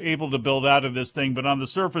angles they're able to build out of this thing. But on the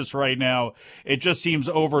surface right now, it just seems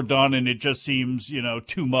overdone and it just seems,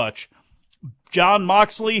 too much. Jon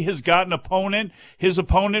Moxley has got an opponent. His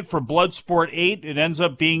opponent for Bloodsport 8, it ends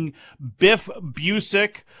up being Biff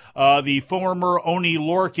Busick, the former Oney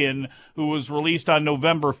Lorcan, who was released on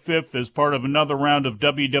November 5th as part of another round of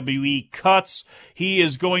WWE cuts. He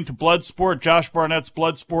is going to Bloodsport, Josh Barnett's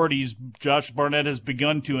Bloodsport. Josh Barnett has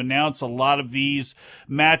begun to announce a lot of these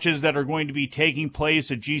matches that are going to be taking place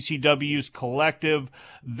at GCW's Collective.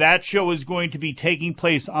 That show is going to be taking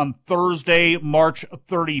place on Thursday, March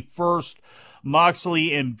 31st.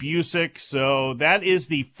 Moxley and Busick. So that is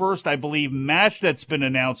the first, I believe, match that's been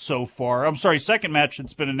announced so far. Second match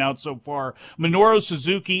that's been announced so far. Minoru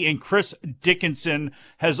Suzuki and Chris Dickinson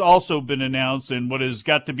has also been announced, and what has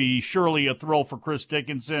got to be surely a thrill for Chris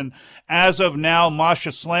Dickinson. As of now, Masha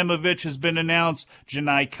Slamovich has been announced,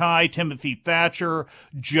 Janai Kai, Timothy Thatcher,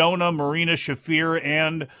 Jonah, Marina Shafir,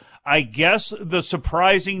 and I guess the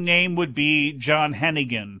surprising name would be John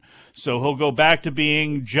Hennigan. So he'll go back to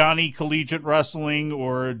being Johnny Collegiate Wrestling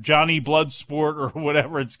or Johnny Bloodsport or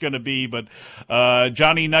whatever it's going to be. But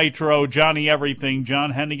Johnny Nitro, Johnny Everything,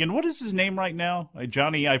 John Hennigan. What is his name right now?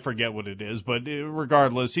 Johnny, I forget what it is. But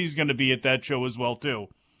regardless, he's going to be at that show as well, too.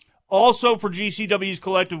 Also, for GCW's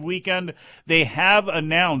Collective Weekend, they have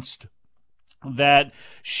announced that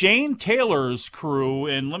Shane Taylor's crew,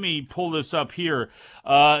 and let me pull this up here,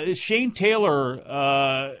 Shane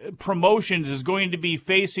Taylor Promotions is going to be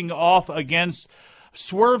facing off against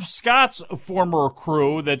Swerve Scott's former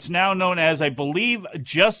crew that's now known as, I believe,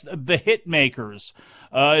 just the Hitmakers,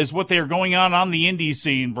 is what they're going on the indie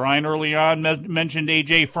scene. Brian early on mentioned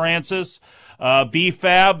AJ Francis.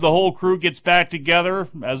 B-Fab, the whole crew gets back together.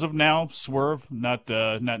 As of now, Swerve, not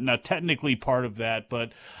technically part of that,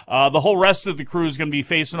 but the whole rest of the crew is going to be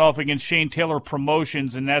facing off against Shane Taylor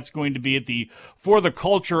Promotions, and that's going to be at the For the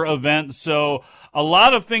Culture event. So a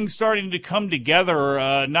lot of things starting to come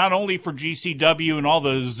together, not only for GCW and all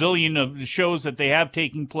the zillion of shows that they have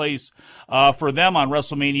taking place for them on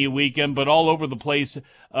WrestleMania weekend, but all over the place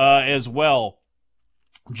as well.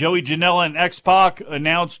 Joey Janela and X-Pac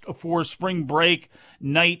announced for Spring Break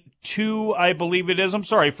Night 2, I believe it is.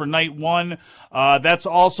 For Night 1. That's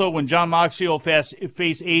also when Jon Moxley will face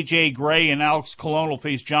AJ Gray and Alex Colon will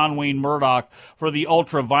face John Wayne Murdoch for the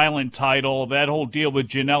Ultra Violent title. That whole deal with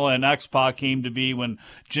Janela and X-Pac came to be when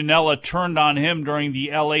Janela turned on him during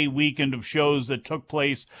the LA weekend of shows that took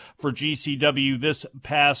place for GCW this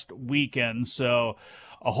past weekend. So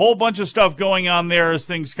a whole bunch of stuff going on there as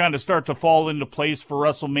things kind of start to fall into place for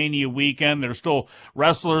WrestleMania weekend. There's still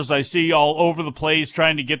wrestlers I see all over the place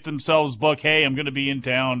trying to get themselves booked. Hey, I'm going to be in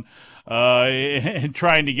town, and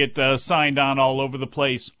trying to get signed on all over the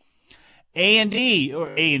place. AEW,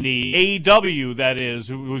 that is,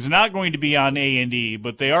 who's not going to be on A&E,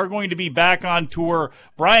 but they are going to be back on tour.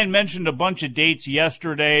 Brian mentioned a bunch of dates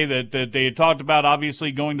yesterday that they had talked about,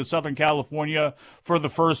 obviously going to Southern California for the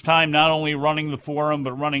first time, not only running the Forum,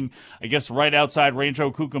 but running, I guess, right outside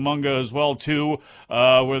Rancho Cucamonga as well, too,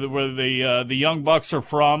 where the Young Bucks are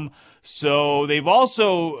from. So they've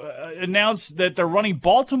also announced that they're running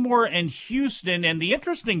Baltimore and Houston. And the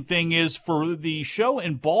interesting thing is for the show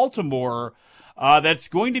in Baltimore, that's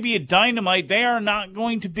going to be a Dynamite. They are not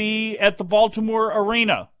going to be at the Baltimore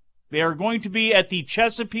Arena. They are going to be at the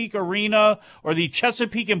Chesapeake Arena, or the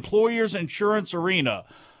Chesapeake Employers Insurance Arena.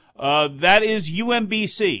 That is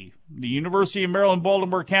UMBC, the University of Maryland,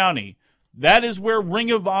 Baltimore County. That is where Ring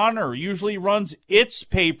of Honor usually runs its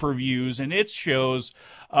pay-per-views and its shows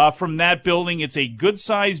from that building. It's a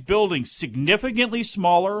good-sized building, significantly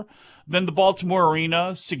smaller than the Baltimore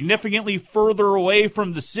Arena, significantly further away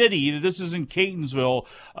from the city. This is in Catonsville.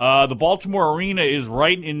 The Baltimore Arena is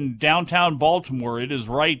right in downtown Baltimore. It is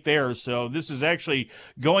right there. So this is actually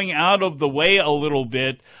going out of the way a little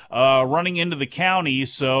bit, running into the county.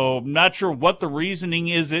 So I'm not sure what the reasoning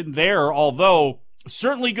is in there, although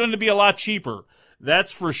certainly going to be a lot cheaper.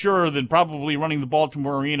 That's for sure, than probably running the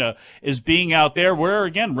Baltimore Arena, is being out there where,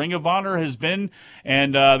 again, Ring of Honor has been,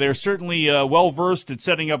 and they're certainly well-versed at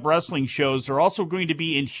setting up wrestling shows. They're also going to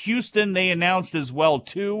be in Houston, they announced as well,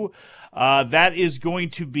 too. That is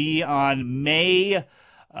going to be on May...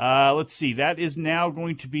 that is now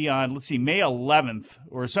going to be on, May 11th,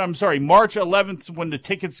 March 11th when the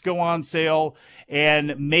tickets go on sale,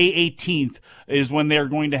 and May 18th is when they're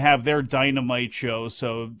going to have their Dynamite show.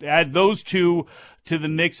 So add those two to the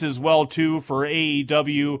mix as well, too, for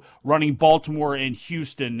AEW running Baltimore and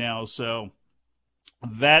Houston now. So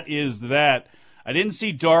that is that. I didn't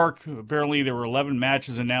see Dark. Apparently there were 11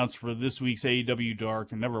 matches announced for this week's AEW Dark.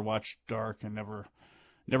 I never watched Dark. I never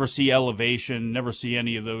see Elevation, never see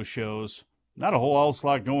any of those shows. Not a whole else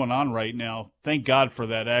lot going on right now. Thank God for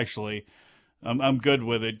that, actually. I'm good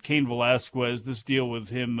with it. Cain Velasquez, this deal with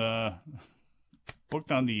him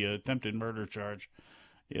booked on the attempted murder charge.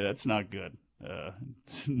 Yeah, that's not good.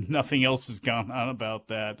 Nothing else has gone on about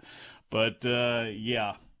that. But,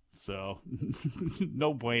 yeah. So,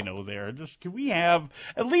 no bueno there. Just, can we have,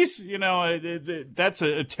 at least, that's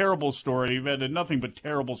a terrible story. We've had nothing but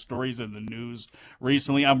terrible stories in the news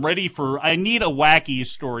recently. I need a wacky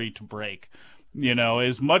story to break.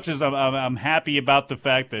 As much as I'm happy about the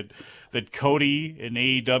fact that Cody and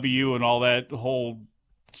AEW and all that whole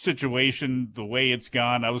situation, the way it's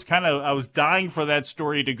gone, I was dying for that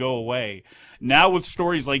story to go away. Now with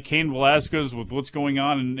stories like Cain Velasquez, with what's going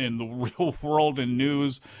on in the real world and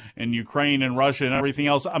news and Ukraine and Russia and everything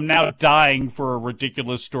else, I'm now dying for a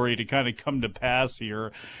ridiculous story to kind of come to pass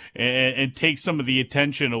here and take some of the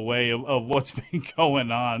attention away of what's been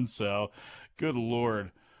going on. So, good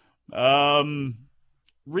Lord.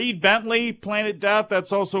 Reed Bentley, Planet Death,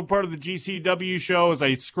 that's also part of the GCW show. As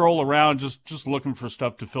I scroll around, just looking for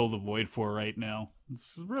stuff to fill the void for right now.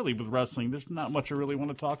 Really, with wrestling, there's not much I really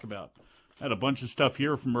want to talk about. I had a bunch of stuff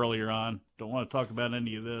here from earlier on. Don't want to talk about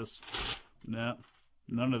any of this. No,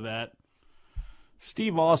 none of that.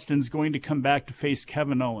 Steve Austin's going to come back to face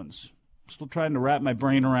Kevin Owens. Still trying to wrap my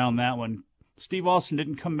brain around that one. Steve Austin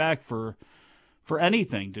didn't come back for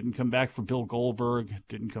anything. Didn't come back for Bill Goldberg.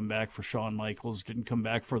 Didn't come back for Shawn Michaels. Didn't come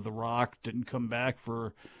back for The Rock. Didn't come back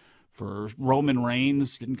for Roman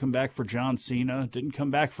Reigns. Didn't come back for John Cena. Didn't come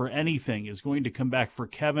back for anything. Is going to come back for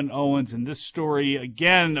Kevin Owens. And this story,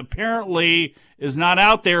 again, apparently is not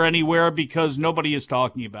out there anywhere because nobody is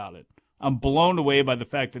talking about it. I'm blown away by the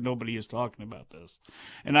fact that nobody is talking about this.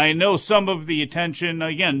 And I know some of the attention,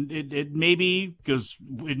 again, it may be because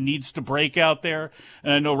it needs to break out there.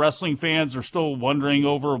 And I know wrestling fans are still wondering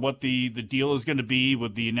over what the deal is going to be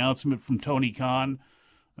with the announcement from Tony Khan.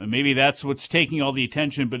 And maybe that's what's taking all the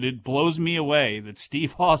attention, but it blows me away that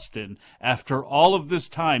Steve Austin, after all of this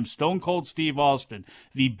time, Stone Cold Steve Austin,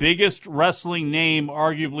 the biggest wrestling name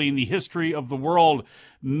arguably in the history of the world,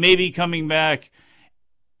 may be coming back.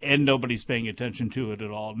 And nobody's paying attention to it at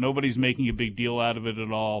all. Nobody's making a big deal out of it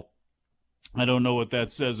at all. I don't know what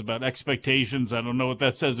that says about expectations. I don't know what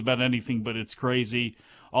that says about anything, but it's crazy.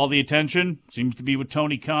 All the attention seems to be with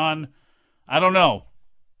Tony Khan. I don't know.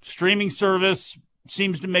 Streaming service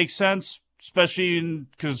seems to make sense, especially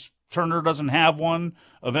because Turner doesn't have one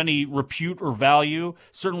of any repute or value,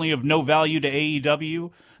 certainly of no value to AEW.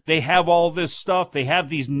 They have all this stuff. They have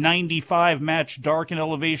these 95-match Dark and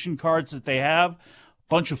Elevation cards that they have.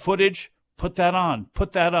 Bunch of footage, put that on,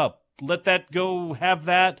 put that up, let that go, have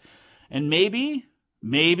that, and maybe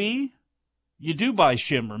you do buy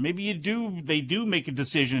Shimmer. Maybe they do make a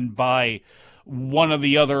decision by one of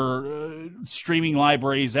the other streaming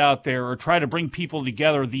libraries out there, or try to bring people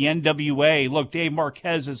together. The NWA, look, Dave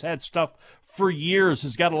Marquez has had stuff for years,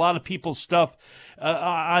 has got a lot of people's stuff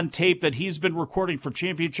on tape that he's been recording for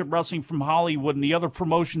Championship Wrestling from Hollywood and the other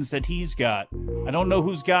promotions that he's got. I don't know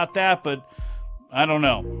who's got that, but I don't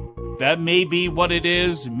know. That may be what it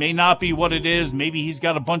is. It may not be what it is. Maybe he's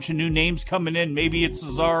got a bunch of new names coming in. Maybe it's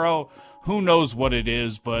Cesaro. Who knows what it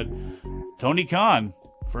is, but Tony Khan,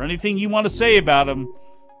 for anything you want to say about him,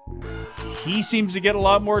 he seems to get a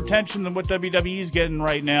lot more attention than what WWE's getting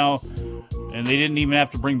right now. And they didn't even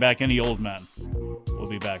have to bring back any old men. We'll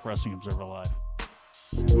be back. Wrestling Observer Live.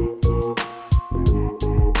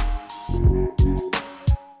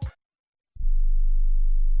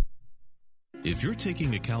 If you're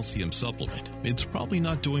taking a calcium supplement, it's probably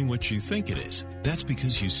not doing what you think it is. That's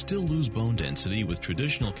because you still lose bone density with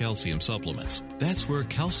traditional calcium supplements. That's where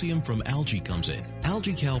calcium from algae comes in.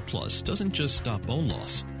 AlgaeCal Plus doesn't just stop bone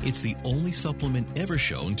loss. It's the only supplement ever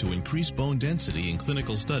shown to increase bone density in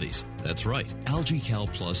clinical studies. That's right.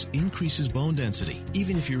 AlgaeCal Plus increases bone density,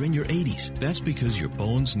 even if you're in your 80s. That's because your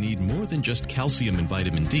bones need more than just calcium and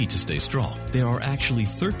vitamin D to stay strong. There are actually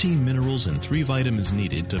 13 minerals and 3 vitamins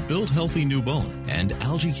needed to build healthy new bone. And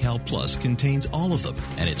AlgaeCal Plus contains all of them,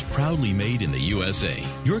 and it's proudly made in the USA.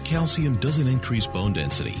 Your calcium doesn't increase bone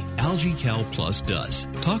density. AlgaeCal Plus does.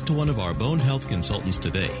 Talk to one of our bone health consultants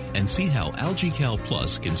today and see how AlgaeCal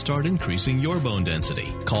Plus can start increasing your bone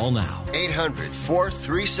density. Call now.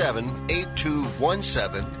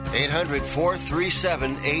 800-437-8217.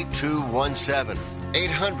 800-437-8217.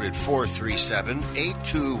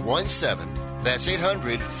 800-437-8217. That's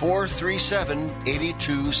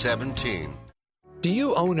 800-437-8217. Do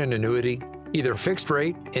you own an annuity, either fixed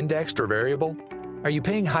rate, indexed, or variable? Are you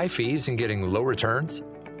paying high fees and getting low returns?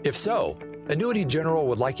 If so, Annuity General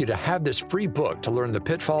would like you to have this free book to learn the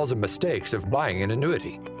pitfalls and mistakes of buying an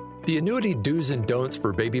annuity. The Annuity Do's and Don'ts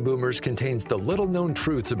for Baby Boomers contains the little-known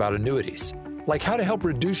truths about annuities, like how to help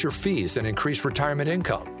reduce your fees and increase retirement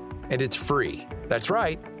income. And it's free. That's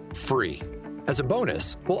right, free. As a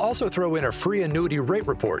bonus, we'll also throw in a free annuity rate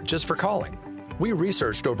report just for calling. We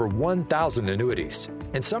researched over 1,000 annuities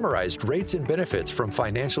and summarized rates and benefits from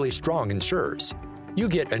financially strong insurers. You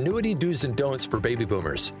get Annuity Do's and Don'ts for Baby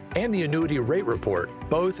Boomers and the Annuity Rate Report,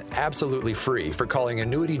 both absolutely free for calling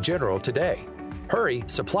Annuity General today. Hurry,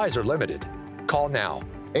 supplies are limited. Call now.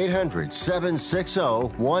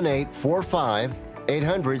 800-760-1845.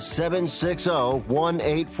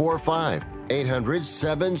 800-760-1845.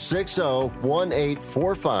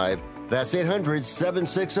 800-760-1845. That's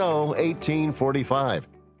 800-760-1845.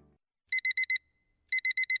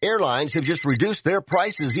 Airlines have just reduced their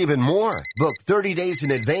prices even more. Book 30 days in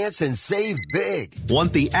advance and save big.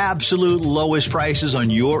 Want the absolute lowest prices on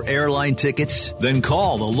your airline tickets? Then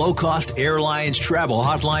call the Low Cost Airlines Travel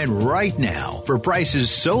Hotline right now. For prices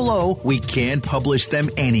so low, we can't publish them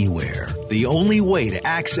anywhere. The only way to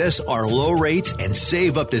access our low rates and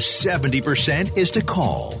save up to 70% is to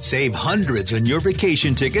call. Save hundreds on your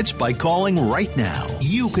vacation tickets by calling right now.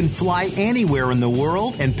 You can fly anywhere in the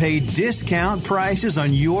world and pay discount prices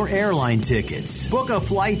on your airline tickets. Book a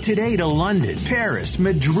flight today to London, Paris,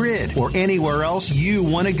 Madrid, or anywhere else you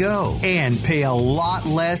want to go and pay a lot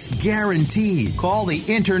less guaranteed. Call the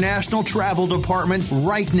International Travel Department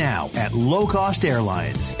right now at Low Cost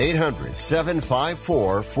Airlines.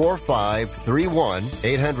 800-754-4531.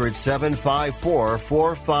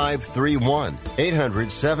 800-754-4531.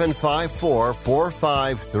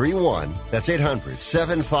 800-754-4531. That's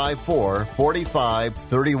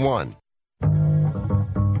 800-754-4531.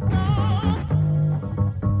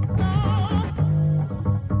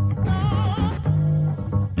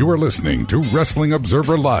 You are listening to Wrestling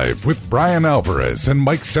Observer Live with Bryan Alvarez and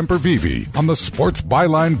Mike Sempervive on the Sports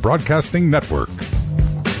Byline Broadcasting Network.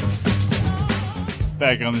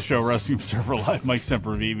 Back on the show, Wrestling Observer Live, Mike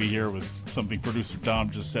Sempervive here with something producer Dom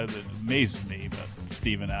just said that amazes me, but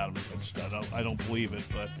Steven Adams, I don't believe it,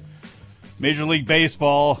 but Major League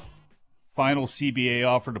Baseball, final CBA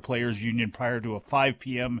offer to Players Union prior to a 5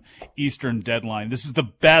 p.m. Eastern deadline. This is the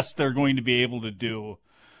best they're going to be able to do,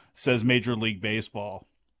 says Major League Baseball.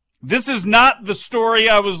 This is not the story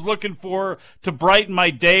I was looking for to brighten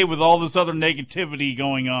my day with all this other negativity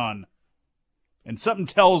going on. And something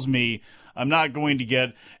tells me I'm not going to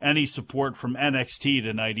get any support from NXT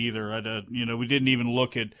tonight either. We didn't even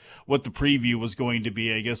look at what the preview was going to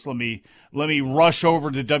be. I guess let me rush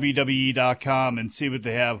over to WWE.com and see what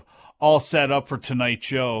they have all set up for tonight's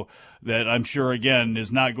show that I'm sure, again,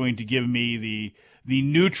 is not going to give me the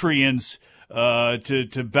nutrients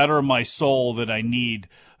to better my soul that I need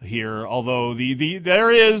here. Although there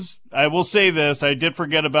is, I will say this, I did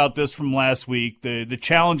forget about this from last week. The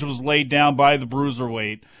challenge was laid down by the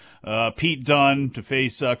Bruiserweight, Pete Dunne to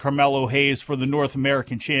face Carmelo Hayes for the North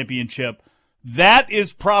American Championship. That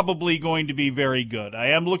is probably going to be very good. I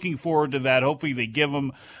am looking forward to that. Hopefully they give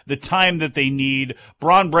them the time that they need.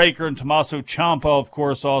 Braun Breaker and Tommaso Ciampa, of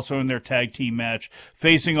course, also in their tag team match,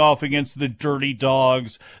 facing off against the Dirty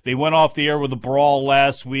Dogs. They went off the air with a brawl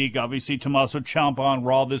last week. Obviously, Tommaso Ciampa on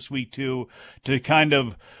Raw this week, too, to kind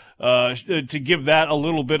of to give that a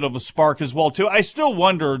little bit of a spark as well, too. I still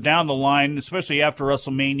wonder down the line, especially after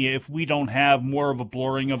WrestleMania, if we don't have more of a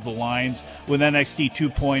blurring of the lines with NXT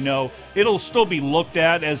 2.0. It'll still be looked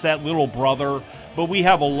at as that little brother, but we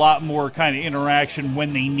have a lot more kind of interaction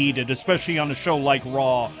when they need it, especially on a show like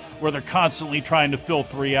Raw, where they're constantly trying to fill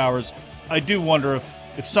 3 hours. I do wonder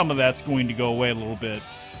if some of that's going to go away a little bit.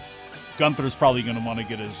 Gunther's probably going to want to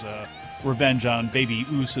get his revenge on Baby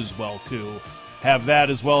Oos as well, too. Have that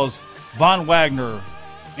as well as Von Wagner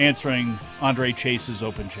answering Andre Chase's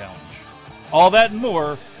open challenge. All that and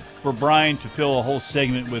more for Bryan to fill a whole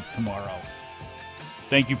segment with tomorrow.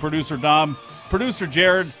 Thank you, Producer Dom, Producer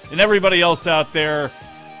Jared, and everybody else out there.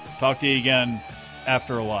 Talk to you again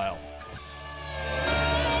after a while.